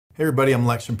Hey everybody, I'm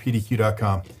Lex from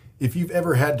pdq.com. If you've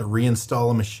ever had to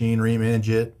reinstall a machine, reimage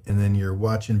it, and then you're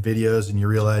watching videos and you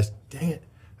realize, dang it,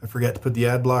 I forgot to put the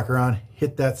ad blocker on,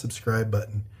 hit that subscribe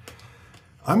button.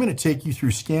 I'm going to take you through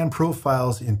scan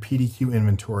profiles in PDQ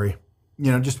Inventory.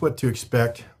 Just what to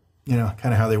expect, kind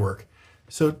of how they work.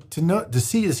 So to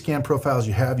see the scan profiles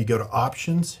you have, you go to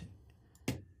Options,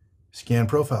 Scan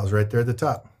Profiles right there at the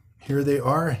top. Here they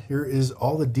are. Here is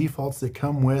all the defaults that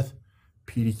come with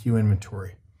PDQ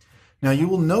Inventory. Now you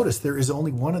will notice there is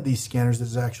only one of these scanners that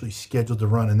is actually scheduled to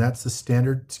run, and that's the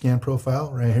standard scan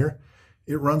profile right here.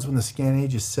 It runs when the scan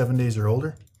age is 7 days or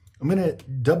older. I'm going to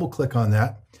double click on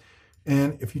that.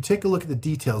 And if you take a look at the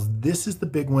details, this is the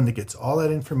big one that gets all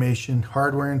that information,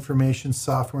 hardware information,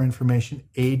 software information,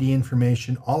 AD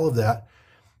information, all of that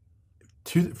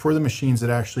for the machines that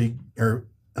actually are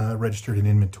registered in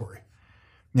inventory.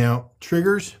 Now,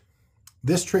 triggers,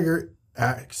 this trigger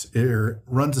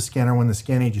runs a scanner when the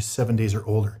scan age is 7 days or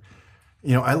older.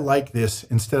 I like this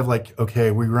instead of like,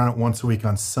 okay, we run it once a week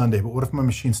on Sunday, but what if my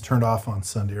machine's turned off on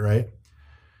Sunday, right?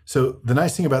 So the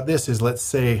nice thing about this is, let's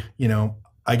say,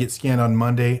 I get scanned on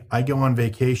Monday, I go on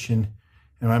vacation,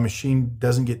 and my machine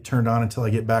doesn't get turned on until I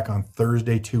get back on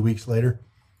Thursday, 2 weeks later.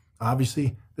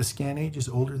 Obviously, the scan age is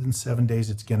older than 7 days.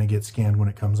 It's going to get scanned when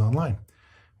it comes online.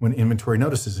 When inventory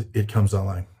notices it comes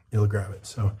online, it'll grab it.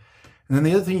 So, and then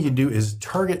the other thing you can do is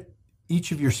target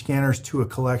each of your scanners to a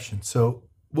collection. So,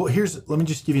 let me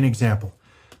just give you an example.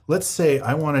 Let's say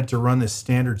I wanted to run this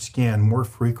standard scan more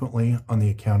frequently on the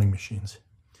accounting machines.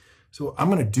 So I'm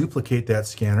going to duplicate that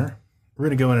scanner. We're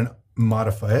going to go in and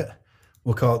modify it.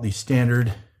 We'll call it the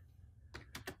standard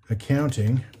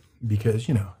accounting because,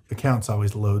 accounts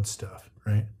always load stuff,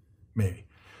 right? Maybe.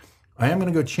 I am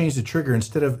going to go change the trigger.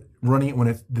 Instead of running it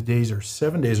when the days are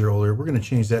 7 days or older, we're going to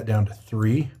change that down to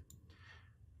 3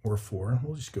 or 4.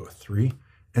 We'll just go with 3.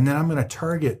 And then I'm going to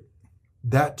target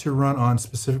that to run on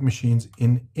specific machines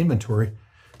in inventory.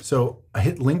 So I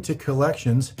hit link to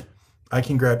collections. I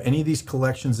can grab any of these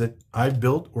collections that I've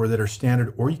built or that are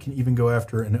standard, or you can even go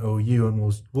after an OU, and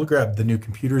we'll grab the new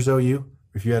computers OU.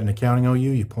 If you had an accounting OU,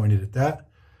 you pointed at that.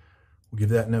 We'll give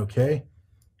that an OK.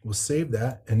 We'll save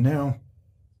that. And now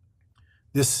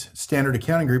this standard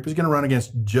accounting group is going to run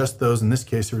against just those. In this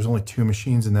case, there was only 2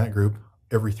 machines in that group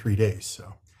every 3 days.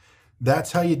 So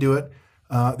that's how you do it.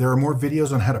 There are more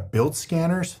videos on how to build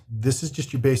scanners. This is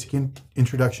just your basic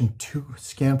introduction to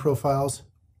scan profiles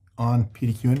on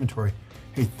PDQ Inventory.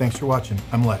 Hey, thanks for watching.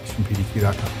 I'm Lex from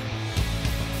pdq.com.